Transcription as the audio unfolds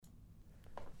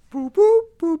Welcome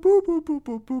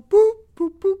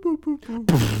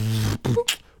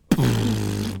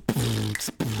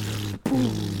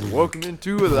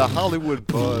into the Hollywood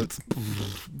Buzz.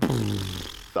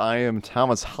 I am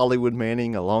Thomas Hollywood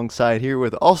Manning, alongside here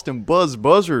with Austin Buzz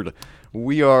Buzzard.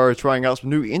 We are trying out some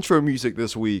new intro music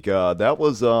this week. That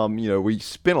was, we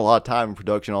spent a lot of time in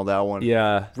production on that one.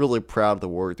 Yeah. Really proud of the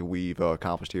work that we've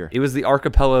accomplished here. It was the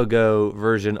archipelago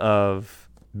version of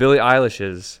Billie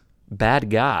Eilish's Bad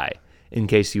Guy, in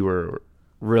case you were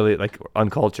really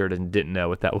uncultured and didn't know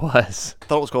what that was. I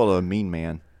thought it was called a Mean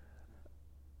Man.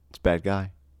 It's Bad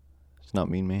Guy. It's not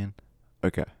Mean Man.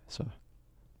 Okay, so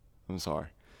I'm sorry.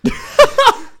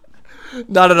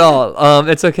 Not at all.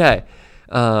 It's okay.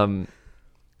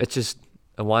 It's just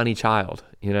a whiny child,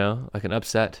 like an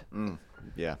upset.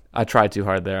 Yeah. I tried too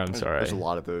hard there. I'm sorry. There's a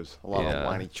lot of those. A lot of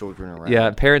whiny children around.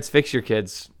 Yeah, parents, fix your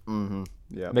kids. Mm-hmm.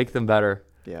 Yeah. Make them better.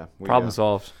 Yeah. Problem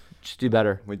solved. Just do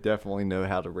better. We definitely know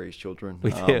how to raise children. We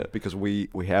do. Because we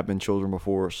have been children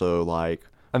before, so I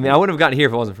wouldn't have gotten here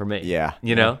if it wasn't for me. Yeah.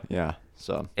 Yeah.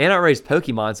 So. And I raised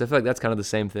Pokemon, so I feel like that's kind of the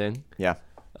same thing. Yeah.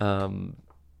 I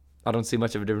don't see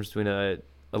much of a difference between a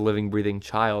living, breathing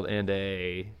child and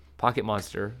a Pocket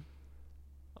Monster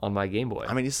on my Game Boy.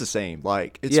 It's the same.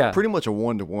 It's pretty much a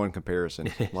one-to-one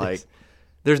comparison.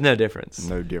 There's no difference.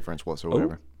 No difference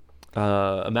whatsoever.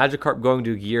 A Magikarp going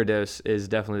to Gyarados is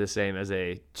definitely the same as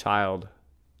a child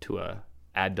to a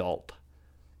adult,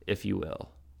 if you will.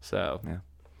 So, yeah.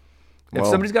 If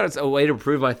somebody's got a way to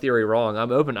prove my theory wrong,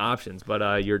 I'm open to options,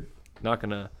 but you're not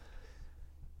going to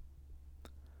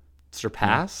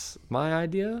surpass my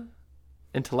idea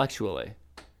intellectually.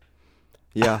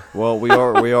 Yeah, well, we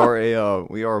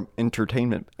are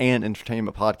entertainment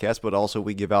podcast, but also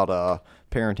we give out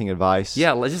parenting advice.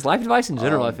 Yeah, just life advice in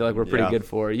general. I feel like we're pretty good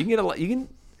for. You can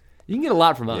get a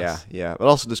lot from us. Yeah. But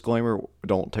also disclaimer: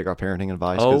 don't take our parenting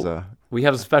advice. We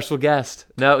have a special guest.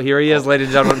 No, here he is, ladies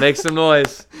and gentlemen. Make some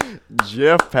noise.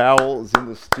 Jeff Powell is in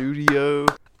the studio.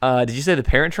 Did you say The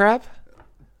Parent Trap?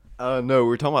 No,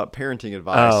 we're talking about parenting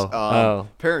advice. Oh.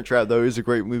 Parent Trap, though, is a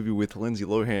great movie with Lindsay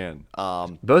Lohan.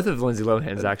 Both of Lindsay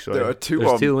Lohan's, actually. There's two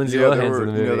Lindsay Lohans in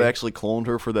the movie. They actually cloned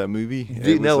her for that movie.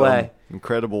 No way.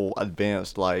 Incredible,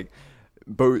 advanced,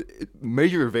 both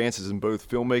major advances in both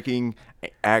filmmaking,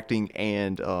 acting,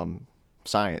 and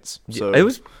science. So it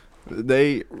was.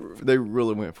 They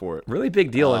really went for it. Really big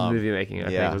deal in movie making, I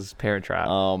think, was Parent Trap.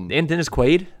 And Dennis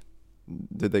Quaid.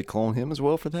 Did they clone him as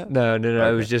well for that? No. Okay.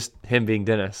 It was just him being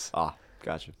Dennis.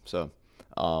 Gotcha. So,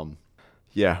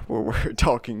 we're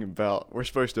talking about. We're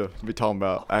supposed to be talking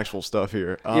about actual stuff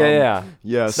here. Yeah.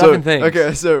 Stuff and things.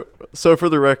 Okay. So for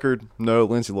the record, no,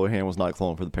 Lindsay Lohan was not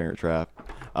cloned for the Parent Trap.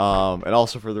 And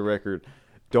also for the record,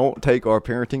 don't take our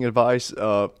parenting advice.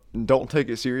 Don't take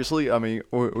it seriously.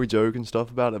 We joke and stuff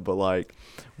about it, but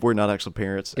we're not actual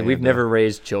parents. And we've never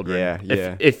raised children.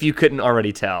 Yeah. If you couldn't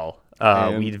already tell.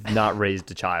 We've not raised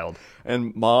a child.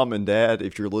 And Mom and Dad,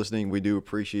 if you're listening, we do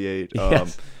appreciate.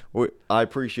 Yes. I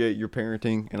appreciate your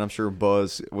parenting, and I'm sure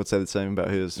Buzz would say the same about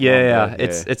his. Yeah.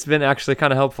 It's been actually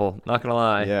kind of helpful. Not gonna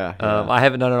lie. Yeah. I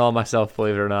haven't done it all myself,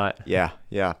 believe it or not. Yeah.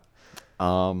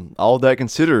 All that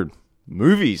considered,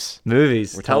 movies,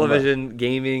 television,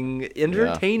 gaming,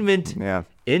 entertainment. Yeah.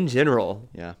 In general.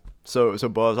 Yeah. So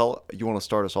Buzz, you want to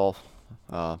start us off?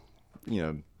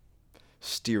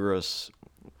 Steer us.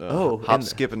 Hop,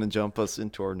 skip, and jump us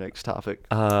into our next topic.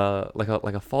 Like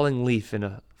a falling leaf in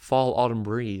a fall autumn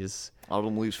breeze.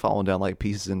 Autumn leaves falling down like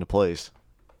pieces into place.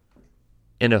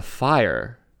 In a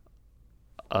fire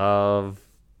of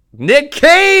Nick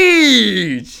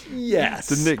Cage. Yes,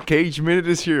 the Nick Cage minute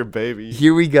is here, baby.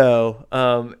 Here we go.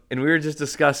 And we were just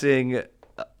discussing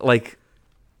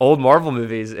old Marvel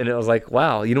movies, and it was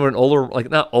wow, an older,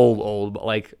 not old, but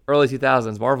early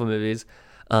 2000s Marvel movies.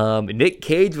 Nick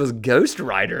Cage was Ghost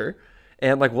Rider,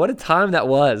 and what a time that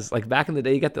was. Back in the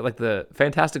day, you got the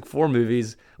Fantastic Four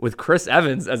movies with Chris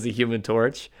Evans as the Human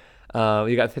Torch.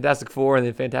 You got Fantastic Four and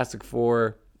then Fantastic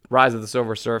Four: Rise of the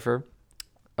Silver Surfer.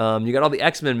 You got all the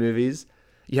X-Men movies.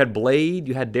 You had Blade.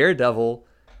 You had Daredevil.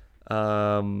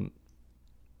 Was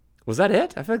that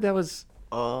it? I feel like that was.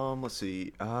 Let's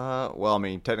see.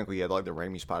 Technically, you had the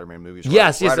Raimi Spider-Man movies.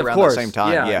 Yes, right of around course. the same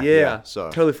time. Yeah. So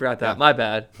totally forgot that. My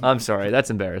bad. I'm sorry. That's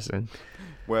embarrassing.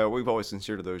 Well, we've always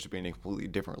considered those to be in a completely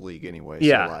different league, anyway.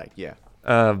 Yeah.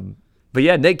 So, But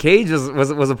yeah, Nick Cage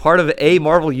was a part of a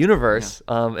Marvel universe,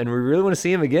 and we really want to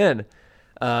see him again.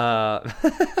 Come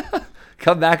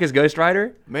back as Ghost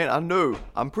Rider. Man,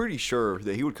 I'm pretty sure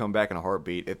that he would come back in a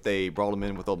heartbeat if they brought him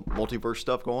in with the multiverse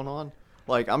stuff going on.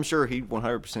 I'm sure he'd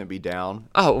 100% be down.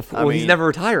 Oh, he's never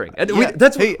retiring. We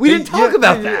didn't talk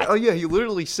about that. Oh, yeah, he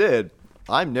literally said,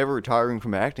 I'm never retiring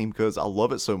from acting because I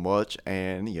love it so much,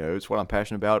 and it's what I'm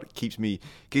passionate about. It keeps me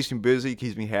busy,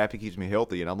 keeps me happy, keeps me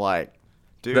healthy, and I'm like,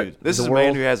 dude, this is a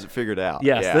man who has it figured out.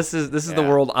 Yes, Yeah. this is the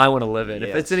world I want to live in.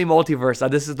 If it's any multiverse,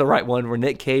 this is the right one where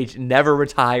Nick Cage never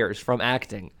retires from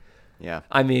acting. Yeah.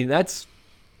 I mean, it's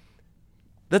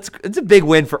a big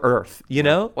win for Earth, you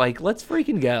know? Like, let's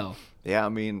freaking go. Yeah, I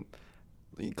mean,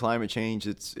 climate change,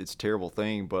 it's a terrible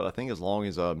thing, but I think as long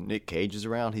as Nick Cage is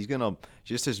around, he's gonna,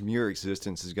 just his mere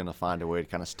existence is gonna find a way to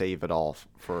kind of stave it off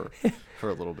for a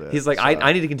little bit. He's like,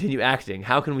 I need to continue acting.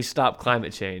 How can we stop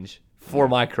climate change for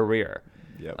my career?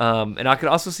 Yep. And I could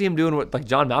also see him doing what like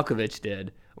John Malkovich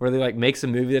did, where they like makes a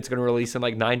movie that's gonna release in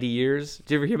like 90 years.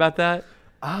 Did you ever hear about that?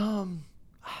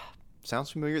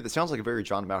 Sounds familiar. That sounds like a very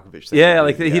John Malkovich thing. Yeah,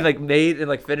 like he like made and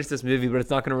like finished this movie, but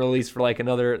it's not going to release for like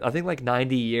another, I think like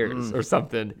 90 years or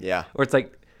something. Yeah. Or it's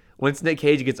like once Nick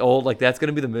Cage gets old, like that's going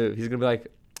to be the move. He's going to be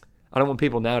like, I don't want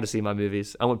people now to see my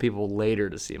movies. I want people later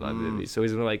to see my movies. So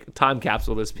he's going to like time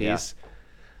capsule this piece. Yeah.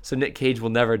 So Nick Cage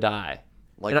will never die.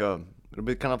 Like it'll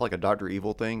be kind of like a Dr.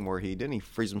 Evil thing where he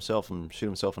freeze himself and shoot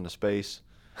himself into space.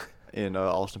 In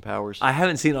Austin Powers. I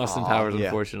haven't seen Austin Powers,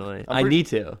 unfortunately. I need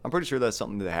to. I'm pretty sure that's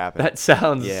something that happened. That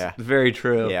sounds very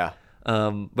true. Yeah.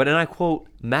 But then I quote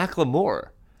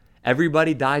Macklemore,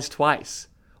 everybody dies twice.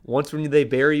 Once when they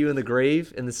bury you in the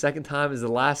grave, and the second time is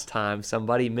the last time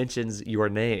somebody mentions your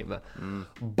name.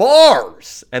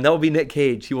 Bars! And that will be Nick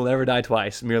Cage. He will never die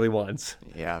twice, merely once.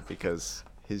 Yeah, because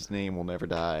his name will never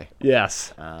die.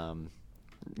 Yes.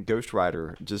 Ghost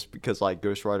Rider, just because like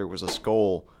Ghost Rider was a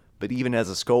skull, but even as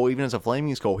a skull, even as a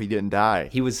flaming skull, he didn't die.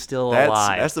 He was still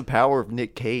alive. That's the power of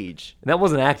Nick Cage. And that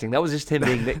wasn't acting. That was just him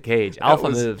being Nick Cage.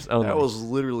 Alpha moves only. That was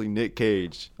literally Nick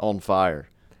Cage on fire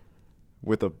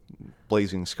with a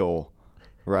blazing skull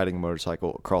riding a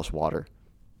motorcycle across water.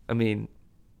 I mean,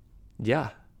 yeah.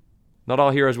 Not all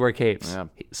heroes wear capes. Yeah.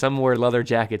 Some wear leather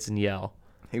jackets and yell.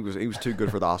 He was too good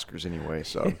for the Oscars anyway,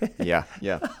 so yeah.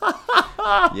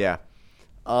 Yeah.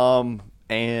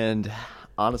 And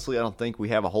honestly, I don't think we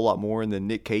have a whole lot more in the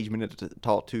Nick Cage minute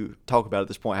to talk about at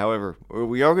this point. However,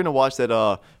 we are going to watch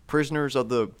that Prisoners of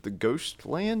the Ghost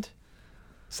Land.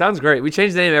 Sounds great. We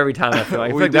change the name every time, I feel like.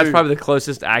 I feel like that's probably the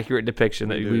closest accurate depiction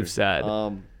that we've said.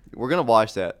 We're going to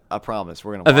watch that. I promise.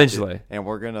 We're going to watch eventually. It, and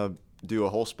we're going to do a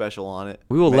whole special on it.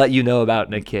 We will let you know about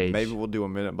Nick Cage. Maybe we'll do a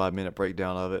minute-by-minute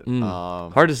breakdown of it.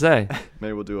 Hard to say.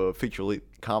 Maybe we'll do a feature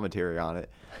commentary on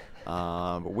it.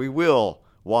 But we will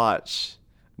watch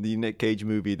the Nick Cage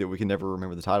movie that we can never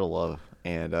remember the title of,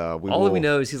 and all that we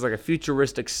know is he's like a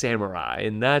futuristic samurai,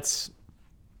 and that's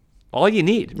all you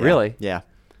need, really. Yeah.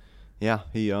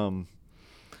 He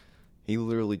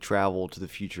literally traveled to the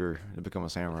future to become a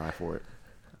samurai for it,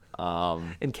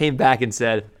 and came back and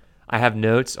said, "I have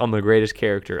notes on the greatest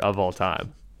character of all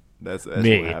time." That's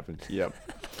me. What happened. Yep.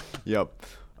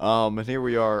 And here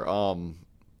we are.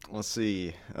 Let's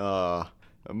see.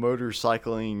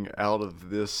 Motorcycling out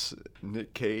of this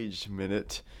Nick Cage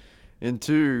minute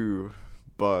into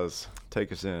Buzz.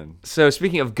 Take us in. So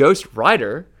speaking of Ghost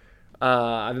Rider,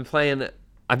 I've been playing.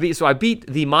 I beat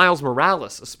the Miles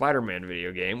Morales Spider-Man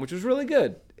video game, which was really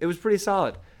good. It was pretty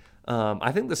solid.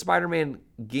 I think the Spider-Man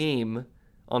game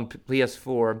on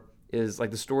PS4 is like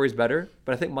the story's better,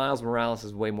 but I think Miles Morales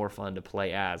is way more fun to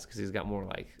play as because he's got more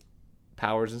like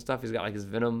powers and stuff. He's got like his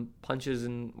venom punches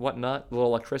and whatnot, little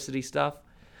electricity stuff.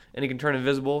 And he can turn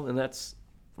invisible, and that's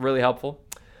really helpful.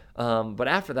 But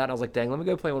after that, I was like, dang, let me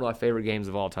go play one of my favorite games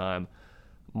of all time,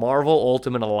 Marvel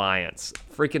Ultimate Alliance.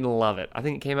 Freaking love it. I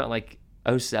think it came out in like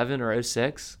 07 or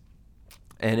 06,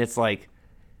 and it's like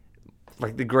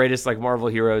the greatest like Marvel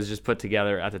heroes just put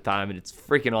together at the time, and it's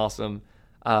freaking awesome.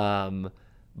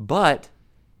 But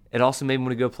it also made me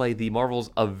want to go play the Marvel's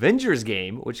Avengers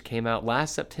game, which came out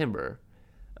last September.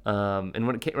 And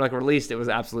when it came released, it was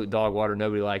absolute dog water.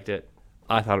 Nobody liked it.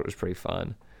 I thought it was pretty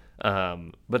fun.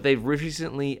 But they've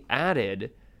recently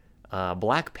added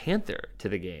Black Panther to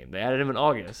the game. They added him in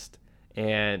August.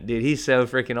 And, dude, he's so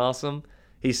freaking awesome.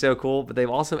 He's so cool. But they've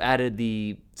also added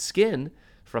the skin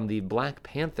from the Black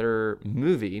Panther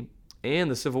movie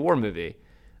and the Civil War movie.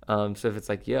 So if it's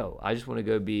like, yo, I just want to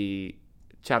go be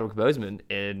Chadwick Boseman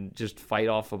and just fight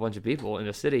off a bunch of people in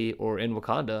a city or in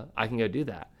Wakanda, I can go do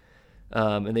that.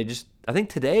 And they just, I think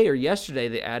today or yesterday,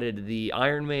 they added the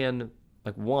Iron Man,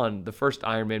 the first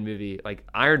Iron Man movie, like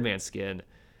Iron Man skin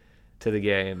to the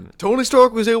game. Tony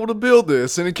Stark was able to build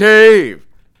this in a cave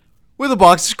with a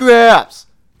box of scraps.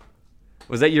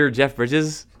 Was that your Jeff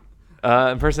Bridges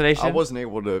impersonation? I wasn't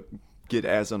able to get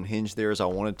as unhinged there as I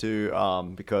wanted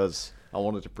to because I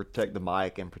wanted to protect the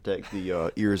mic and protect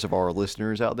the ears of our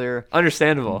listeners out there.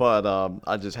 Understandable. But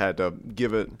I just had to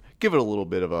give it a little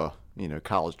bit of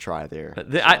college try there.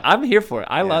 I'm here for it.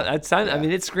 I love. Yeah. It sound, I Yeah.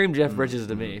 mean, it screamed Jeff Bridges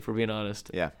to me, for being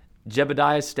honest. Yeah.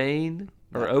 Jebediah Stain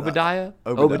or Obadiah?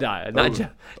 Obadiah. not Je-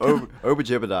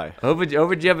 Obadiah.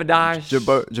 Jebediah.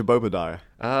 Jabobadiah.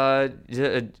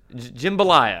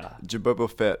 Jambalaya.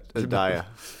 Jabobafet.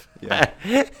 Yeah.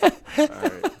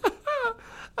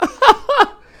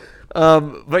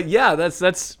 But yeah,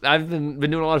 that's I've been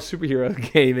doing a lot of superhero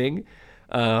gaming,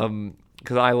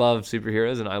 because I love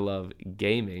superheroes and I love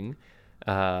gaming.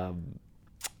 So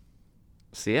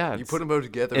yeah, You put them both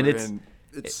together, and and it's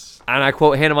it's and I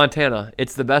quote Hannah Montana.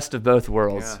 It's the best of both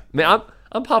worlds. Yeah. Man,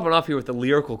 I'm popping off here with the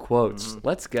lyrical quotes.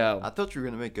 Let's go. I thought you were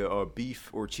gonna make a beef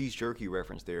or cheese jerky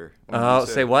reference there. when Oh, you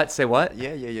said- say what? Say what?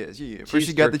 Yeah. First Cheese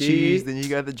you got the jerky. cheese, then you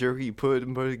got the jerky. You put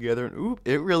them both together, and oop,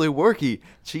 it really worky.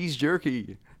 Cheese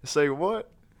jerky. Say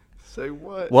what? Say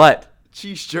what? What?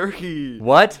 Cheese jerky.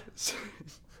 What?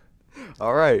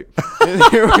 All right. And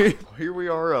here we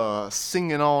are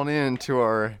singing on into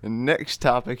our next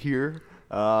topic here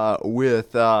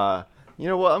with, you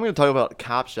know what? I'm going to talk about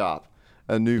Cop Shop,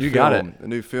 a new You film. got it. A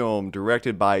new film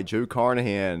directed by Joe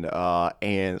Carnahan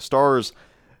and stars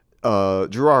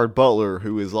Gerard Butler,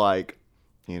 who is like,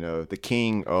 the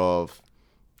king of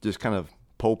just kind of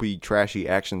pulpy, trashy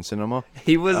action cinema.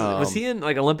 He was he in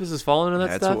like Olympus Has Fallen and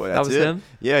that stuff? That's That was it. him?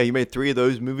 Yeah, he made 3 of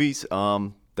those movies.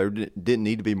 There didn't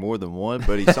need to be more than one,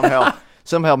 but he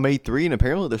somehow made 3, and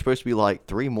apparently there's supposed to be like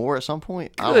 3 more at some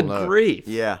point. I Good don't know. grief.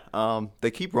 Yeah. They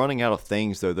keep running out of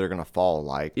things though that are gonna fall.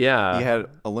 Like Yeah. you had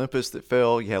Olympus that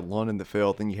fell, you had London that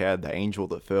fell, then you had the Angel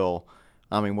that fell.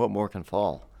 I mean, what more can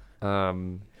fall?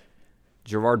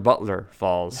 Gerard Butler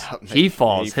falls. He He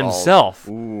falls falls. himself.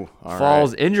 Ooh, all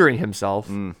Falls, right. injuring himself.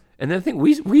 And then I think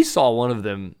we saw one of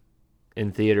them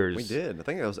in theaters. We did. I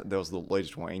think that was the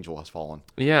latest one. Angel Has Fallen.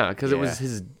 Yeah, because it was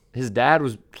Yeah. his dad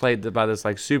was played by this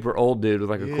like super old dude with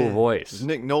like a cool It voice. was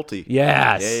Nick Nolte.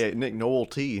 Yes. Yeah, Nick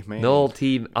Nolte, man. Noel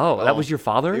T. Oh, that was your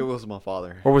father, It was my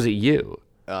father. or was it you?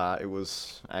 It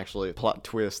was actually a plot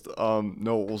twist.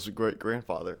 Noel was a great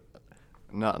grandfather.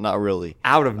 Not really.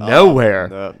 Out of nowhere.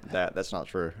 No, that's not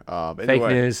true. Fake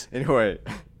news. Anyway,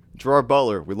 Gerard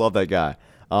Butler, we love that guy.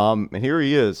 And here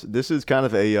he is. This is kind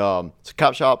of it's a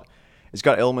cop shop. It's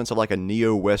got elements of like a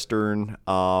neo-western.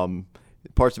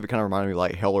 Parts of it kind of remind me of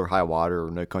like Hell or High Water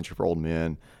or No Country for Old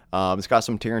Men. It's got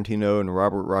some Tarantino and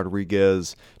Robert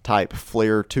Rodriguez type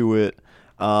flair to it.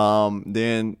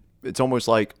 Then it's almost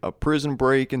like a Prison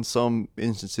Break in some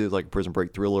instances, like a Prison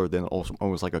Break thriller, then also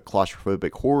almost like a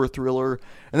claustrophobic horror thriller.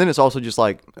 And then it's also just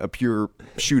like a pure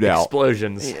shootout.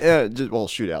 Explosions. Yeah,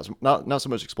 shootouts. Not so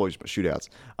much explosions, but shootouts.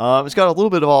 It's got a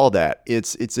little bit of all that.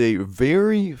 It's a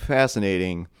very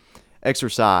fascinating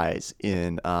exercise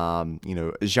in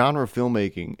genre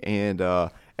filmmaking and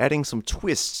adding some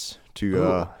twists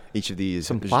to each of these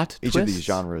plot each of these twists?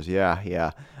 genres.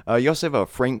 Yeah. You also have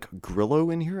Frank Grillo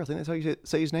in here. I think that's how you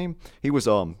say his name. He was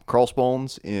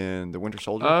Crossbones in The Winter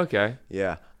Soldier. Oh, okay.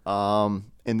 Yeah. And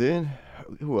then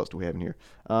who else do we have in here?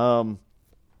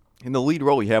 In the lead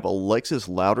role, you have Alexis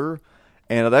Louder,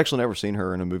 and I've actually never seen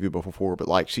her in a movie before, but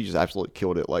like she just absolutely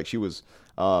killed it. Like she was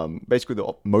basically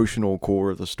the emotional core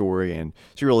of the story, and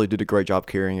she really did a great job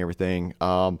carrying everything.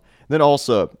 Then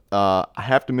also, I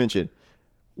have to mention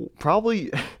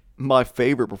probably my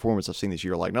favorite performance I've seen this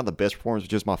year. Like not the best performance, but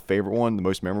just my favorite one, the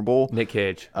most memorable. Nick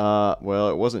Cage. Well,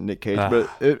 it wasn't Nick Cage, but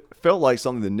it felt like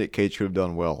something that Nick Cage could have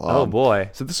done well. Oh,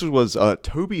 boy. So this was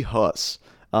Toby Huss.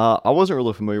 I wasn't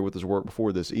really familiar with his work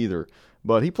before this either,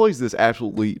 but he plays this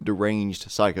absolutely deranged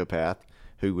psychopath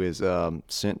who is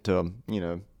sent to,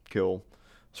 kill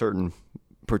certain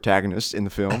protagonists in the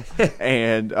film,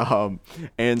 and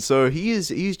so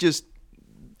he's just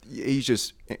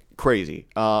crazy.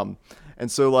 And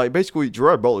so like basically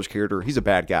Gerard Butler's character, he's a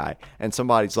bad guy, and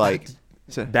somebody's like.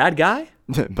 Bad guy?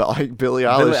 But like Billie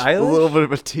Eilish, Eilish? a little bit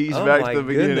of a tease Oh back my to the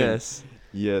beginning. goodness.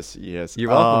 Yes. You're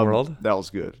welcome, world. That was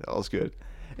good.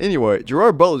 Anyway,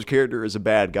 Gerard Butler's character is a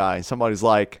bad guy, and somebody's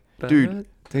like, dude,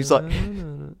 he's like,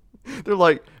 they're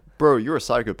like, bro, you're a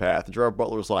psychopath. And Gerard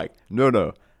Butler's like,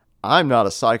 no, I'm not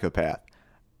a psychopath.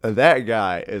 That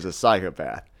guy is a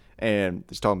psychopath. And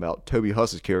he's talking about Toby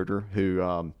Huss's character,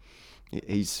 who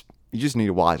you just need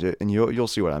to watch it, and you'll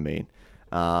see what I mean.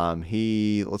 I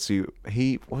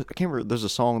can't remember. There's a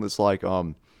song that's like,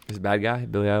 Is a bad guy?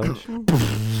 Billie Eilish?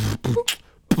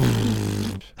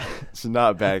 it's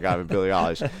not a bad guy with Billie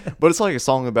Eilish, but it's like a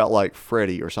song about like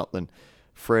Freddie or something.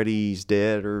 Freddie's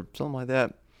dead or something like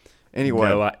that.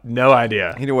 Anyway, No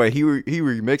idea. Anyway, he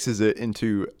remixes it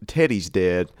into Teddy's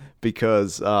dead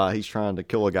because he's trying to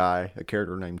kill a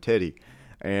character named Teddy,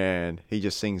 and he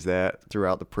just sings that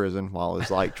throughout the prison while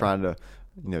he's like trying to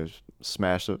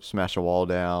smash a wall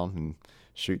down and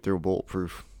shoot through a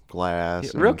bulletproof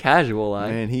glass. Real and, casual,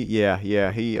 like. Man, he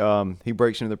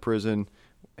breaks into the prison.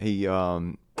 He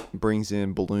brings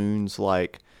in balloons,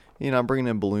 like, I'm bringing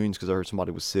in balloons because I heard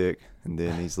somebody was sick, and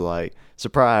then he's like,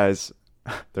 surprise,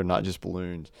 they're not just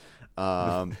balloons.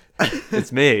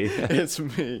 It's me. It's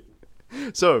me.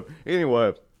 So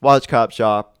anyway, watch Cop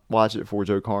Shop. Watch it for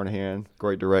Joe Carnahan.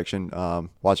 Great direction.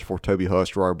 Watch it for Toby Huss,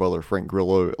 Gerard Butler, Frank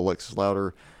Grillo, Alexis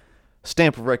Louder.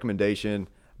 Stamp of recommendation.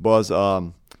 Buzz,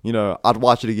 I'd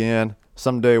watch it again.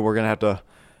 Someday we're going to have to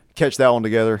catch that one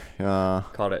together.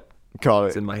 Caught it.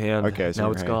 It's in my hand. Okay, so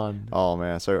now it's gone. Oh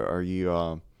man, so are you?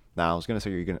 I was gonna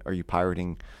say are you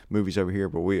pirating movies over here?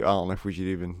 But I don't know if we should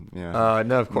even. Yeah.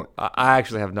 No, of course. I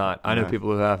actually have not. I know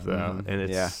people who have though, and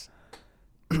it's.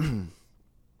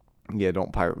 Yeah,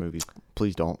 don't pirate movies.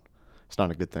 Please don't. It's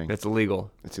not a good thing. It's illegal.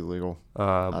 It's illegal.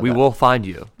 We will find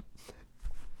you.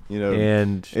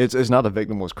 And it's not a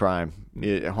victimless crime.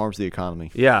 It harms the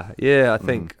economy. Yeah. I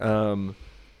think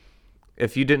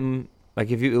if you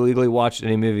illegally watched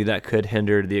any movie, that could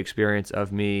hinder the experience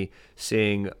of me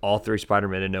seeing all 3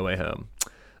 Spider-Man in No Way Home.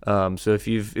 So if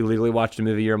you've illegally watched a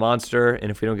movie, you're a monster, and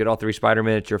if we don't get all 3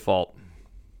 Spider-Man, it's your fault.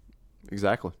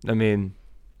 Exactly. I mean,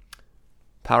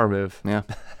 power move. Yeah.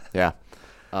 Yeah.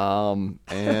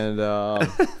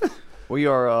 We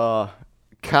are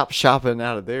cop shopping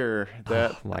out of there.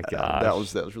 Oh my gosh. That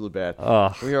was really bad.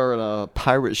 Ugh. We are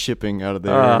pirate shipping out of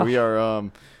there. We are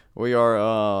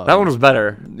that one was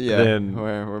better. Yeah. Than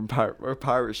We're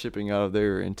pirate shipping out of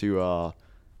there into our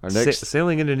next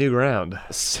sailing into new ground.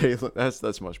 sailing.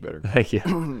 That's much better. Thank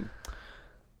you.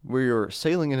 We are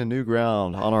sailing into new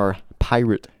ground on our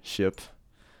pirate ship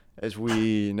as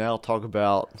we now talk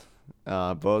about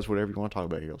Buzz, whatever you want to talk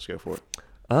about here. Let's go for it.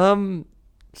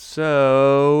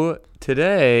 So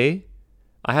today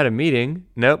I had a meeting.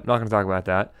 Nope, not going to talk about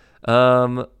that.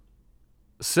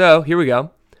 So here we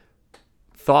go.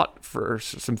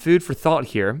 Some food for thought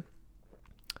here.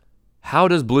 How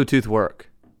does Bluetooth work?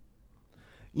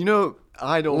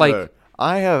 I don't know.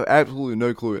 I have absolutely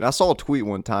no clue. And I saw a tweet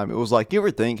one time. It was like, you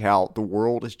ever think how the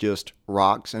world is just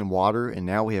rocks and water, and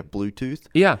now we have Bluetooth?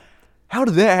 Yeah. How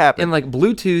did that happen? And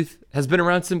Bluetooth has been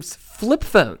around since flip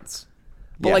phones.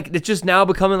 But it's just now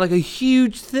becoming a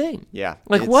huge thing. Yeah.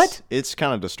 What? It's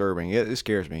kind of disturbing. It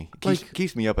scares me. It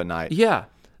keeps me up at night. Yeah.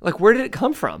 Where did it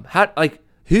come from?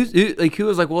 Who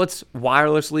was like, well, let's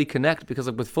wirelessly connect, because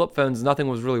with flip phones, nothing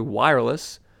was really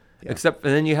wireless, except,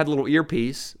 and then you had a little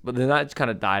earpiece, but then that just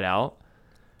kind of died out.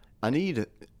 I need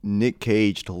Nick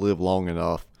Cage to live long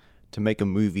enough to make a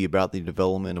movie about the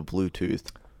development of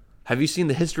Bluetooth. Have you seen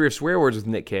The History of Swear Words with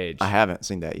Nick Cage? I haven't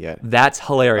seen that yet. That's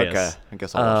hilarious. Okay, I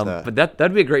guess I'll watch that. But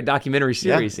that'd be a great documentary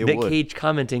series. Yeah, it Nick would. Cage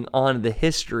commenting on the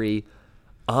history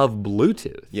of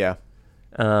Bluetooth. Yeah.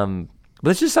 But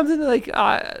it's just something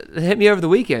that hit me over the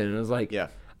weekend, and it was like, Yeah.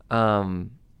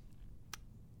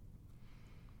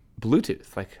 Bluetooth.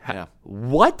 Yeah.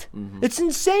 What? Mm-hmm. It's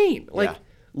insane. Yeah.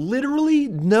 Literally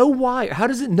no wire. How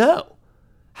does it know?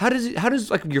 How does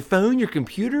your phone, your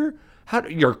computer,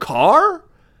 your car?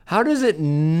 How does it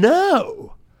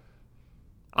know?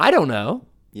 I don't know.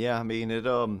 Yeah, I mean it.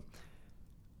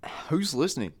 Who's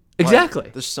listening?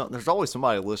 Exactly. There's always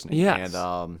somebody listening. Yes.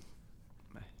 And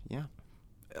yeah.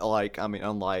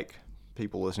 Unlike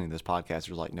people listening to this podcast,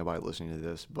 there's nobody listening to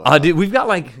this. But Dude, we've got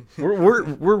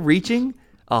we're reaching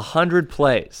 100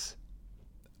 plays.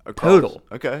 across, total.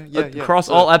 Okay. Yeah. Across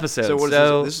all episodes. So what is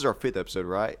So- this? This is our 5th episode,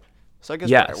 right? So I guess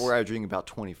Yes. we're averaging about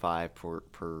 25 per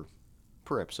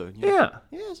episode. Yeah.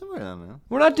 Yeah, somewhere around there.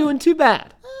 We're not doing too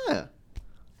bad. Yeah.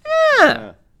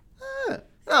 Yeah.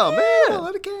 Oh man, a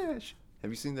lot of cash.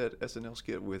 Have you seen that SNL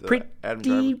skit with Adam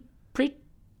Driver? Pretty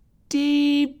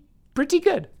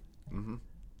good.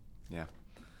 Yeah.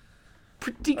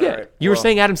 Pretty good. right, You were well-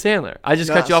 saying Adam Sandler. I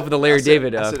just cut you off with the Larry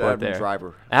David I said quote Adam there.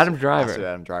 Driver. Adam I Driver. said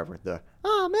Adam Driver.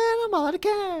 Oh man, I'm out of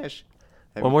cash.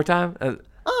 One more time.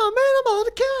 Oh man, I'm out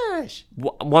of cash.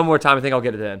 One more time. I think I'll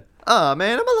get it in. Oh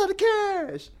man, I'm out of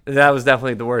cash. That was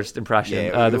definitely the worst impression.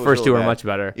 Yeah, The it was first two really were bad. much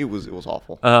better. It was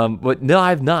awful. But no,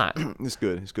 I've not. It's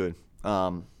good. It's good.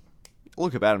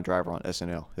 Look up Adam Driver on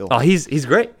SNL. Oh, he's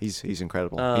great. He's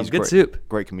incredible. He's good great, soup.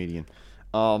 Great comedian.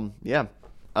 Yeah.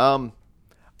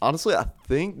 Honestly, I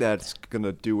think that's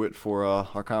gonna do it for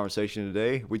our conversation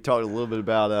today. We talked a little bit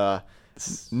about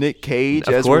Nick Cage,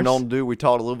 Of as course. we're known to do. We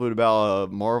talked a little bit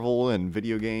about Marvel and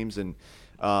video games, and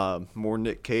more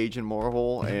Nick Cage and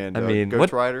Marvel, and Ghost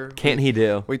what Rider. can't he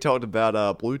do? We talked about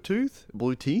Bluetooth,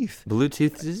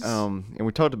 Bluetooth is, and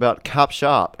we talked about Cop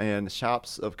Shop and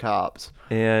Shops of Cops.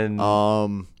 and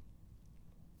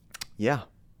Yeah.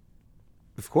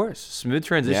 Of course. Smooth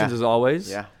transitions Yeah. as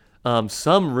always. Yeah.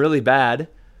 Some really bad.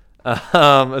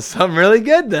 Some really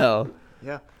good, though.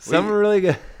 Yeah. Some are really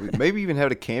good. We maybe even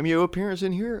had a cameo appearance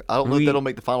in here. I don't know if that'll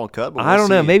make the final cut, but I don't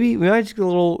know. see. Maybe we might just get a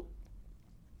little,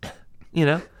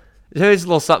 there's a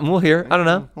little something we'll hear. I don't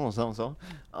know. Hold on, something.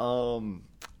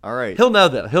 All right. He'll know,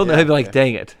 though. He'll know. He'll be like,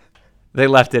 dang it. They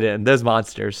left it in. Those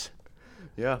monsters.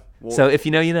 Yeah. Well, So if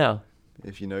you know, you know.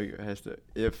 if you know, it has to.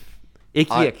 If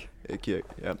Ick, ick. Ick.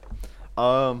 Yep.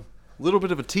 Little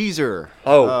bit of a teaser.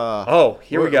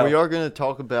 Here we go. We are going to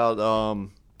talk about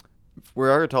some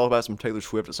Taylor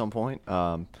Swift at some point.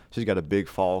 She's got a big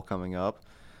fall coming up.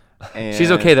 And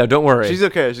She's okay, though. Don't worry. She's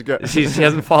okay. She's good. She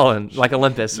hasn't fallen like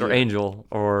Olympus or Yeah. Angel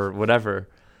or whatever.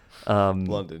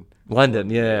 London. London,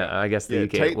 yeah. I guess the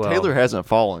UK. Well, Taylor hasn't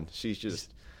fallen. She's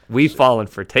just we've fallen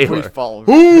for Taylor. we've fallen.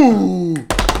 Ooh!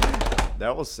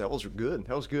 That was good.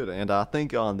 That was good. And I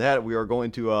think on that we are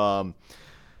going to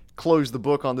close the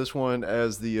book on this one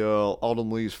as the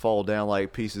autumn leaves fall down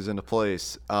like pieces into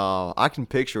place. I can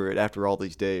picture it after all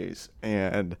these days,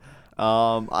 and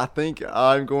I think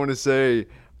I'm going to say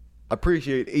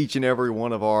appreciate each and every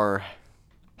one of our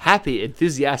Happy,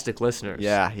 enthusiastic listeners.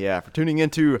 for tuning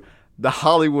into the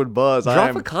Hollywood Buzz.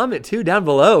 Drop a comment too down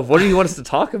below. What do you want us to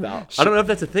talk about? I don't know if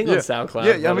that's a thing on SoundCloud.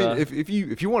 Yeah, I but, mean, if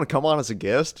you want to come on as a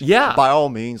guest, Yeah. by all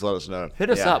means, let us know. hit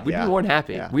us up. We'd be more than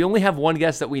happy. Yeah. We only have one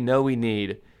guest that we know we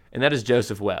need, and that is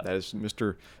Joseph Webb. That is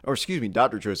Dr.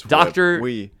 Joseph Dr.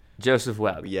 Webb. Joseph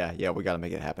Webb. We got to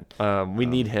make it happen. We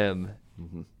need him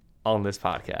on this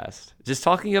podcast. Just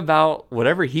talking about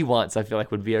whatever he wants, I feel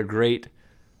like would be a great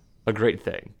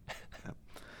thing.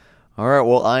 All right,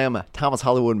 well, I am Thomas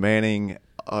Hollywood Manning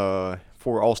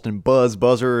for Austin Buzz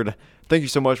Buzzard. Thank you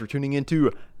so much for tuning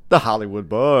into the Hollywood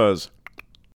Buzz.